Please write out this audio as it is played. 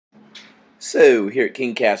So, here at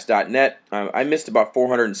kingcast.net, I missed about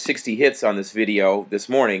 460 hits on this video this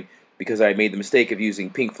morning because I made the mistake of using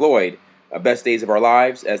Pink Floyd, Best Days of Our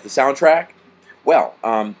Lives, as the soundtrack. Well,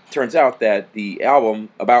 turns out that the album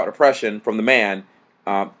about oppression from the man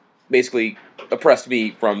basically oppressed me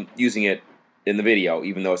from using it in the video,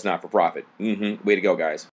 even though it's not for profit. Way to go,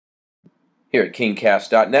 guys. Here at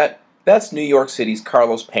kingcast.net, that's New York City's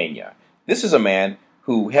Carlos Pena. This is a man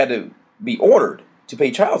who had to be ordered to pay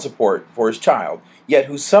child support for his child, yet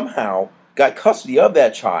who somehow got custody of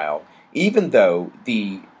that child, even though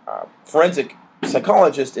the forensic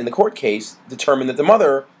psychologist in the court case determined that the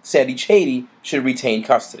mother, Sandy Chady, should retain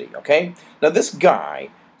custody. Okay? Now this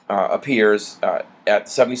guy appears at the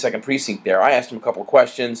 72nd precinct there. I asked him a couple of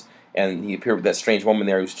questions, and he appeared with that strange woman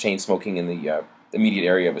there who's chain smoking in the immediate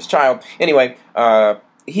area of his child. Anyway,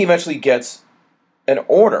 he eventually gets an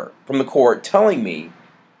order from the court telling me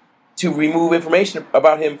to remove information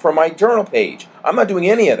about him from my journal page. I'm not doing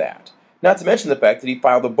any of that. Not to mention the fact that he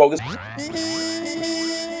filed a bogus...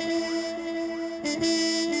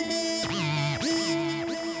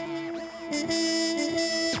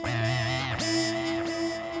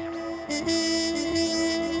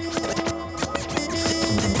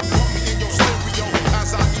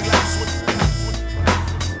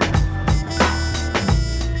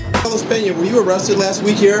 Carlos Pena, were you arrested last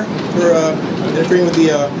week here for interfering with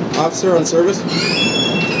the officer on service?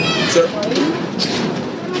 Sir?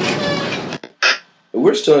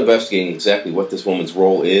 We're still investigating exactly what this woman's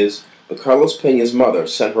role is, but Carlos Pena's mother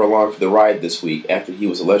sent her along for the ride this week after he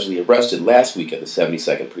was allegedly arrested last week at the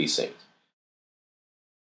 72nd precinct.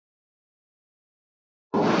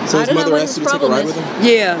 So his mother asked you to take a ride with him?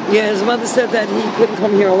 Yeah, his mother said that he couldn't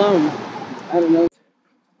come here alone. I don't know.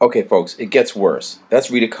 Okay, folks, it gets worse. That's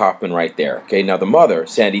Rita Kaufman right there. Okay, now the mother,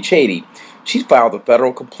 Sandy Chady, she filed a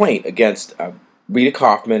federal complaint against Rita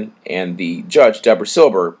Kaufman and the judge, Deborah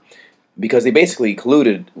Silber, because they basically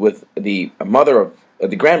colluded with the mother of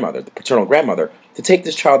the grandmother, the paternal grandmother, to take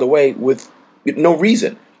this child away with no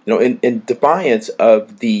reason. You know, in defiance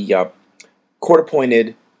of the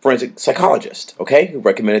court-appointed forensic psychologist, okay, who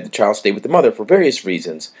recommended the child stay with the mother for various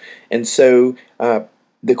reasons. And so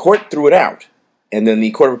the court threw it out. And then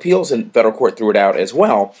the Court of Appeals and federal court threw it out as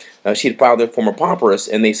well. She had filed a former pauperous,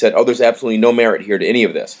 and they said, oh, there's absolutely no merit here to any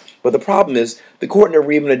of this. But the problem is, the court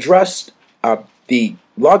never even addressed the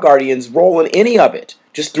law guardian's role in any of it.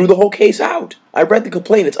 Just threw the whole case out. I read the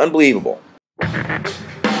complaint. It's unbelievable.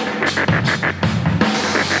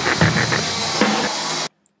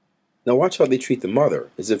 Now watch how they treat the mother,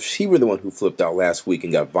 as if she were the one who flipped out last week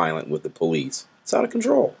and got violent with the police. It's out of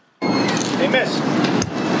control. Hey, miss.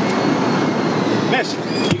 Miss,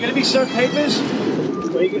 you gonna be served papers?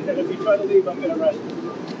 Well, if you try to leave, I'm gonna arrest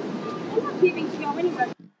you. I'm not leaving to go anywhere.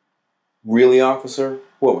 Really, officer?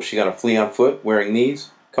 What, was she gonna flee on foot, wearing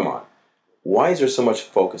these? Come on. Why is there so much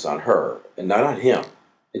focus on her and not on him?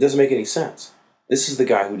 It doesn't make any sense. This is the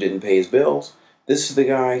guy who didn't pay his bills. This is the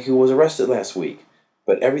guy who was arrested last week.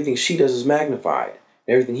 But everything she does is magnified.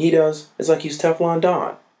 Everything he does is like he's Teflon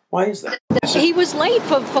Don. Why is that? He was late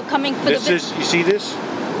for coming for this the... You see this?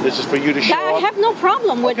 This is for you to show I have no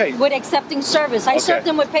problem with, okay. with accepting service. I served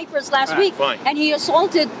him with papers last week, fine. and he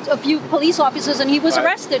assaulted a few police officers, and he was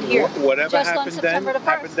arrested here. Whatever just happened on September then, the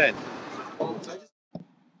 1st. happened then.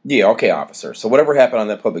 Yeah, okay, officer. So whatever happened on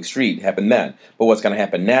that public street happened then. But what's going to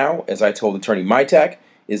happen now, as I told attorney Mitek,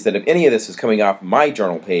 is that if any of this is coming off my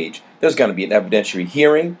journal page, there's going to be an evidentiary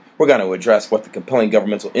hearing. We're going to address what the compelling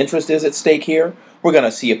governmental interest is at stake here. We're going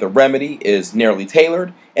to see if the remedy is narrowly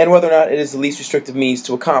tailored and whether or not it is the least restrictive means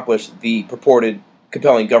to accomplish the purported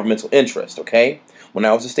compelling governmental interest, okay? When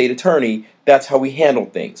I was a state attorney, that's how we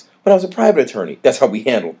handled things. When I was a private attorney, that's how we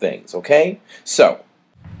handled things, okay? So...